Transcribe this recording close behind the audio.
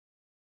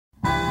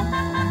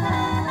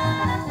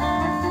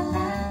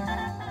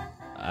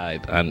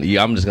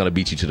I'm just gonna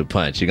beat you to the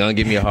punch. You're gonna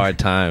give me a hard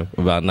time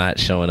about not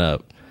showing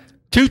up.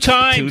 2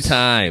 times. 2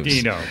 times,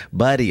 Dino.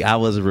 buddy. I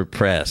was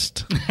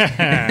repressed.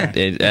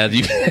 As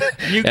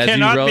you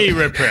cannot be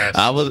repressed.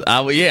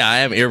 Yeah, I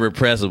am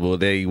irrepressible.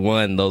 They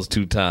won those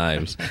 2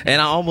 times,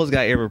 and I almost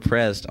got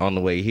irrepressed on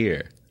the way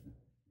here.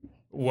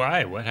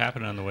 Why? What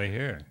happened on the way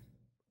here?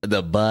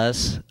 The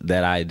bus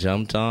that I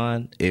jumped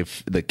on,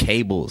 if the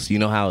cables, you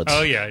know how it's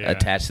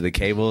attached to the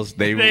cables,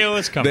 they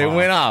always come they off.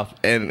 went off,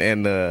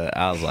 and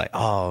I was like,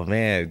 oh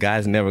man,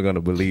 guys never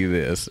gonna believe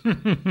this.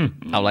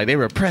 I'm like, they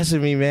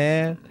repressing me,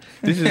 man.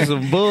 This is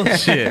some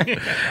bullshit.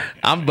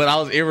 But I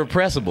was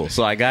irrepressible,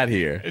 so I got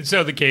here. And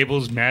so the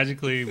cables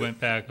magically went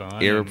back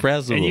on.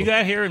 Irrepressible. And you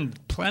got here in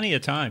plenty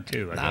of time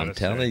too. I'm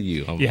telling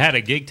you. You had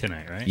a gig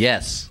tonight, right?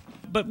 Yes.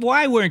 But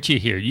why weren't you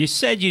here? You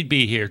said you'd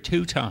be here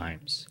 2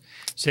 times.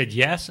 Said,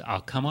 yes,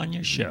 I'll come on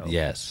your show.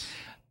 Yes,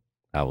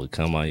 I would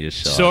come on your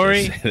show.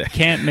 Sorry,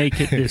 can't make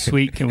it this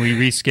week. Can we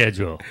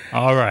reschedule?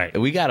 All right.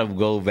 We got to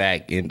go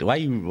back into why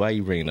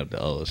you bringing up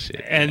the old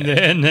shit? And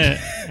then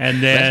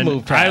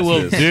I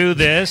will do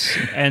this.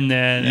 And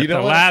then at the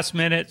last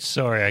minute,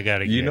 sorry, I got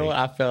to. You know what?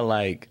 I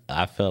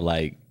felt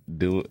like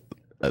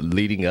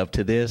leading up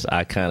to this.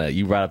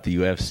 You brought up the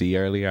UFC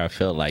earlier. I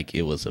felt like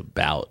it was a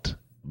bout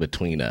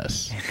between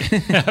us.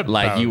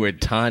 Like you were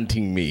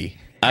taunting me.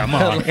 Come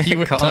on. You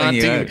were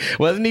taunting.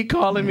 Wasn't he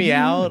calling me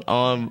out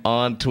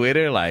on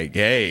Twitter? Like,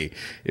 hey,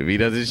 if he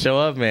doesn't show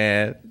up,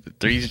 man,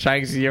 3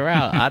 strikes and you're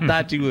out. I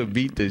thought you would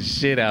beat the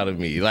shit out of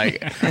me.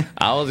 Like,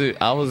 I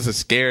was a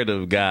scared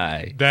of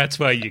guy. That's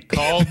why you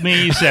called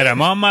me. You said,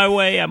 I'm on my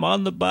way. I'm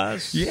on the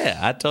bus. Yeah,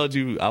 I told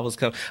you I was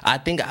coming. I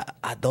think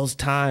those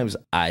times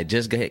I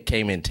just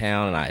came in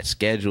town and I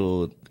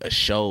scheduled a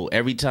show.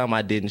 Every time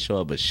I didn't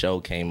show up, a show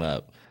came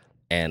up,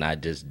 and I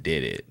just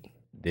did it.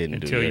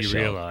 Until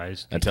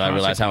I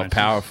realized how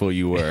powerful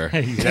you were.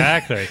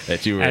 Exactly.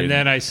 That you were. And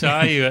then I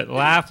saw you at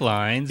Laugh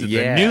Lines,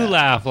 the new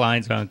Laugh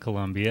Lines on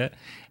Columbia,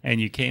 and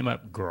you came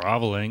up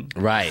groveling.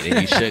 Right,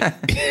 and you shook.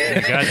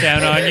 You got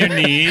down on your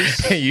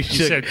knees. You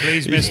said,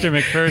 "Please, Mr.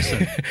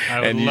 McPherson,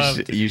 I would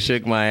love to." You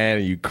shook my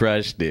hand and you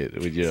crushed it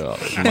with your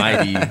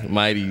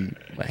mighty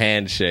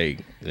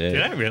handshake.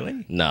 Did I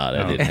really? No,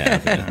 that didn't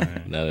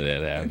happen. None of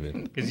that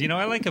happened. Because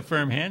I like a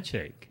firm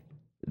handshake.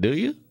 Do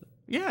you?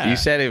 Yeah. You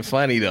said it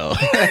funny, though.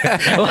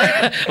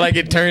 like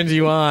it turns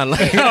you on.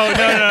 Like, no.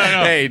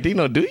 Hey,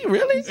 Dino, do you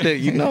really?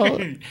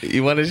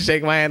 You want to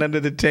shake my hand under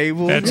the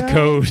table? That's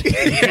code.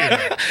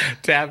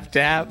 Tap,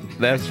 tap.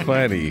 That's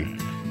funny.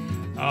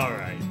 All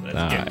right.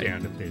 Let's get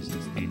down to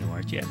business, Dino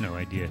Archie. You have no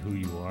idea who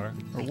you are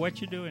or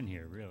what you're doing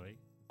here, really.